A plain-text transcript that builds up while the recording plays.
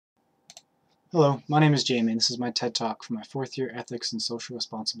Hello, my name is Jamie and this is my TED Talk for my fourth year Ethics and Social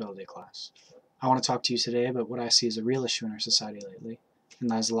Responsibility class. I want to talk to you today about what I see as a real issue in our society lately, and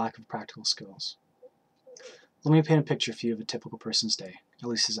that is the lack of practical skills. Let me paint a picture for you of a typical person's day, at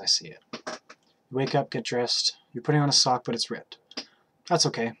least as I see it. You wake up, get dressed, you're putting on a sock but it's ripped. That's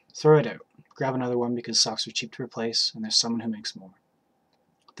okay, throw it out. Grab another one because socks are cheap to replace and there's someone who makes more.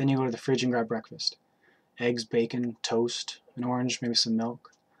 Then you go to the fridge and grab breakfast. Eggs, bacon, toast, an orange, maybe some milk.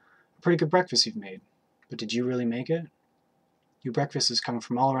 A pretty good breakfast you've made, but did you really make it? Your breakfast is coming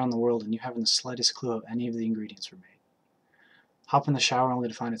from all around the world and you haven't the slightest clue how any of the ingredients were made. Hop in the shower only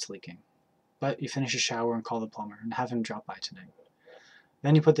to find it's leaking. But you finish your shower and call the plumber and have him drop by tonight.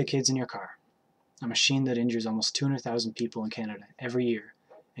 Then you put the kids in your car, a machine that injures almost 200,000 people in Canada every year,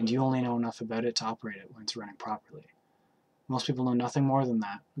 and you only know enough about it to operate it when it's running properly. Most people know nothing more than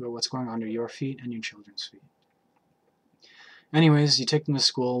that about what's going on under your feet and your children's feet. Anyways, you take them to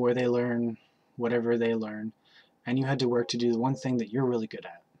school where they learn whatever they learn, and you head to work to do the one thing that you're really good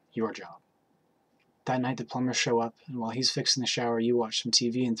at, your job. That night the plumbers show up, and while he's fixing the shower, you watch some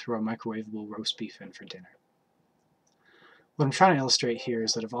TV and throw a microwavable roast beef in for dinner. What I'm trying to illustrate here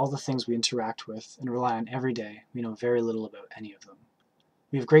is that of all the things we interact with and rely on every day, we know very little about any of them.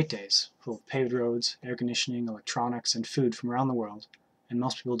 We have great days, full of paved roads, air conditioning, electronics, and food from around the world, and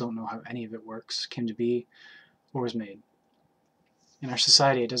most people don't know how any of it works, came to be, or was made. In our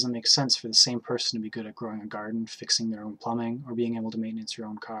society, it doesn't make sense for the same person to be good at growing a garden, fixing their own plumbing, or being able to maintenance your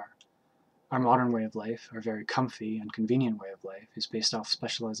own car. Our modern way of life, our very comfy and convenient way of life, is based off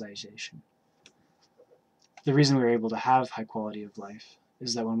specialization. The reason we're able to have high quality of life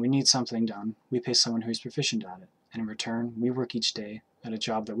is that when we need something done, we pay someone who is proficient at it, and in return, we work each day at a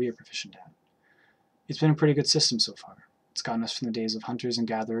job that we are proficient at. It's been a pretty good system so far. It's gotten us from the days of hunters and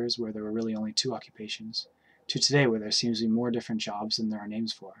gatherers, where there were really only two occupations, to today where there seems to be more different jobs than there are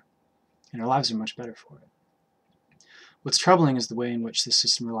names for, and our lives are much better for it. What's troubling is the way in which this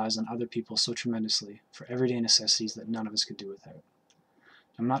system relies on other people so tremendously for everyday necessities that none of us could do without.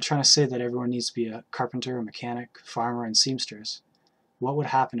 I'm not trying to say that everyone needs to be a carpenter, a mechanic, farmer, and seamstress. What would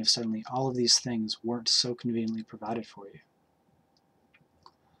happen if suddenly all of these things weren't so conveniently provided for you?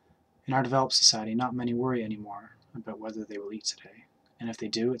 In our developed society, not many worry anymore about whether they will eat today, and if they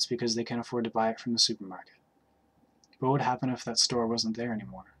do, it's because they can afford to buy it from the supermarket. What would happen if that store wasn't there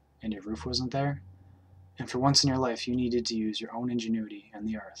anymore, and your roof wasn't there? And for once in your life, you needed to use your own ingenuity and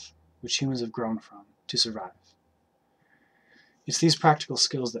the earth, which humans have grown from, to survive. It's these practical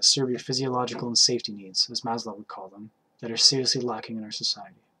skills that serve your physiological and safety needs, as Maslow would call them, that are seriously lacking in our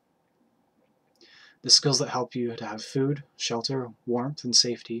society. The skills that help you to have food, shelter, warmth, and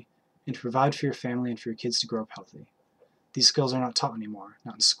safety, and to provide for your family and for your kids to grow up healthy. These skills are not taught anymore,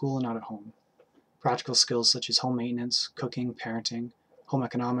 not in school and not at home. Practical skills such as home maintenance, cooking, parenting, home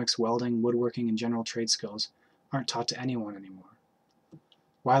economics, welding, woodworking, and general trade skills aren't taught to anyone anymore.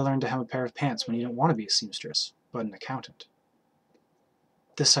 Why learn to hem a pair of pants when you don't want to be a seamstress, but an accountant?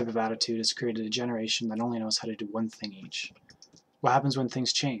 This type of attitude has created a generation that only knows how to do one thing each. What happens when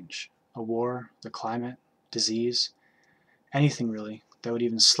things change? A war, the climate, disease, anything really that would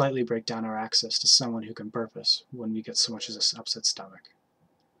even slightly break down our access to someone who can burp us when we get so much as an upset stomach.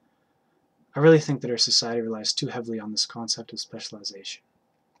 I really think that our society relies too heavily on this concept of specialization,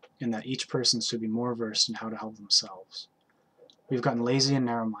 and that each person should be more versed in how to help themselves. We've gotten lazy and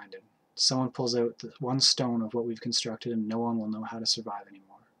narrow-minded. Someone pulls out the one stone of what we've constructed and no one will know how to survive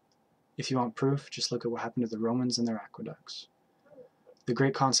anymore. If you want proof, just look at what happened to the Romans and their aqueducts. The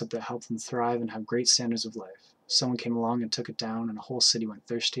great concept that helped them thrive and have great standards of life. Someone came along and took it down, and a whole city went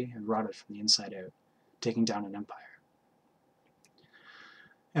thirsty and rotted from the inside out, taking down an empire.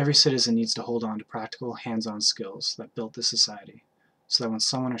 Every citizen needs to hold on to practical, hands-on skills that built this society, so that when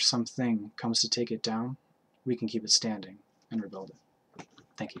someone or something comes to take it down, we can keep it standing and rebuild it.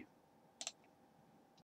 Thank you.